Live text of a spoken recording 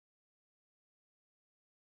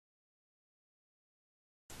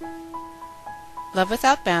Love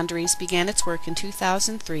Without Boundaries began its work in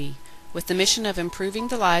 2003 with the mission of improving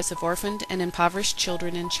the lives of orphaned and impoverished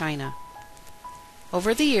children in China.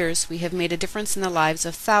 Over the years, we have made a difference in the lives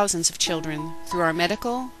of thousands of children through our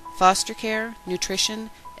medical, foster care, nutrition,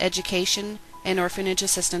 education, and orphanage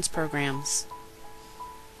assistance programs.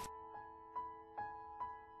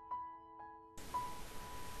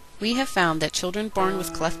 We have found that children born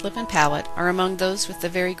with cleft lip and palate are among those with the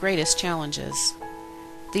very greatest challenges.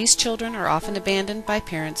 These children are often abandoned by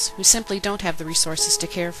parents who simply don't have the resources to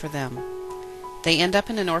care for them. They end up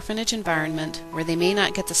in an orphanage environment where they may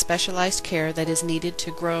not get the specialized care that is needed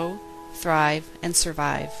to grow, thrive, and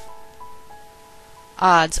survive.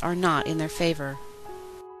 Odds are not in their favor.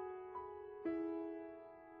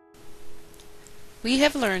 We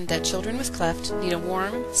have learned that children with cleft need a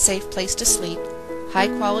warm, safe place to sleep,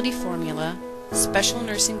 high-quality formula, special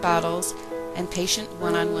nursing bottles, and patient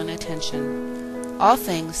one-on-one attention. All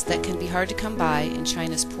things that can be hard to come by in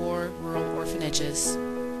China's poor, rural orphanages.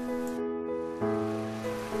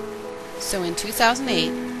 So in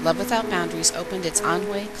 2008, Love Without Boundaries opened its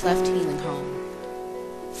Anhui Cleft Healing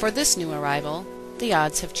Home. For this new arrival, the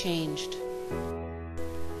odds have changed.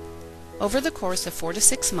 Over the course of 4 to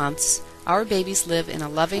 6 months, our babies live in a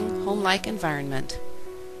loving, home-like environment.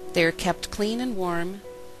 They are kept clean and warm,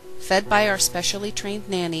 fed by our specially trained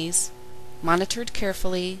nannies, monitored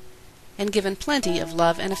carefully, and given plenty of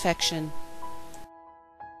love and affection.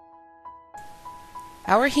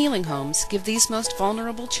 Our healing homes give these most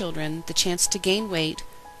vulnerable children the chance to gain weight,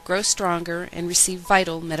 grow stronger, and receive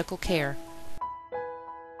vital medical care.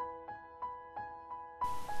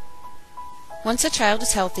 Once a child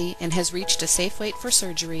is healthy and has reached a safe weight for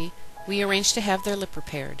surgery, we arrange to have their lip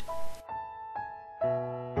repaired.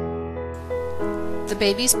 The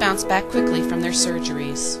babies bounce back quickly from their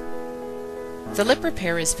surgeries. The lip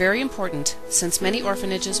repair is very important since many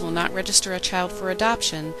orphanages will not register a child for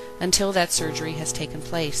adoption until that surgery has taken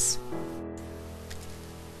place.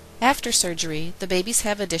 After surgery, the babies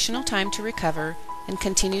have additional time to recover and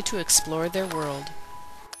continue to explore their world.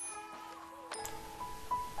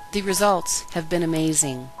 The results have been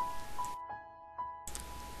amazing.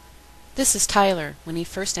 This is Tyler when he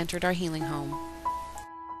first entered our healing home.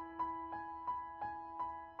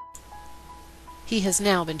 He has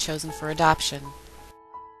now been chosen for adoption.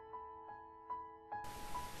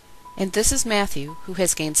 And this is Matthew, who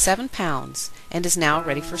has gained 7 pounds and is now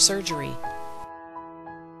ready for surgery.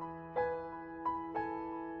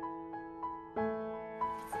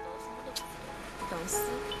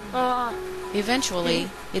 Eventually,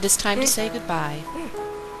 it is time to say goodbye.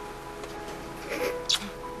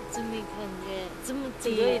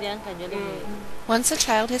 Once a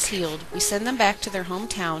child has healed, we send them back to their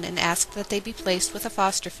hometown and ask that they be placed with a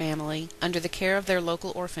foster family under the care of their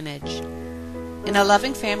local orphanage. In a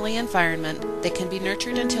loving family environment, they can be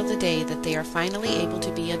nurtured until the day that they are finally able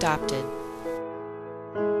to be adopted.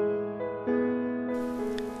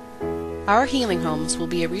 Our healing homes will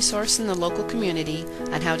be a resource in the local community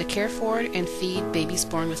on how to care for and feed babies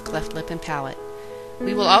born with cleft lip and palate.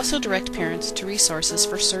 We will also direct parents to resources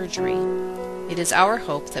for surgery. It is our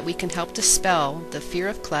hope that we can help dispel the fear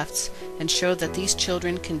of clefts and show that these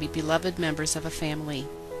children can be beloved members of a family.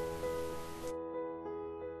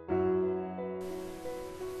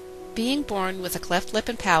 Being born with a cleft lip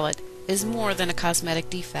and palate is more than a cosmetic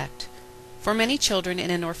defect. For many children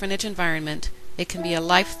in an orphanage environment, it can be a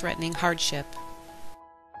life-threatening hardship.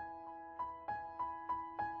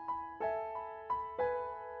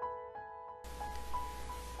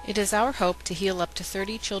 It is our hope to heal up to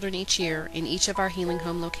 30 children each year in each of our healing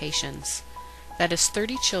home locations. That is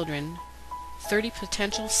 30 children, 30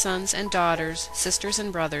 potential sons and daughters, sisters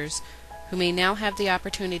and brothers, who may now have the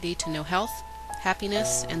opportunity to know health,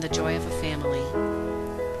 happiness, and the joy of a family.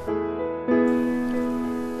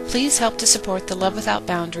 Please help to support the Love Without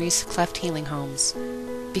Boundaries Cleft Healing Homes,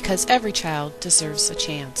 because every child deserves a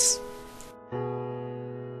chance.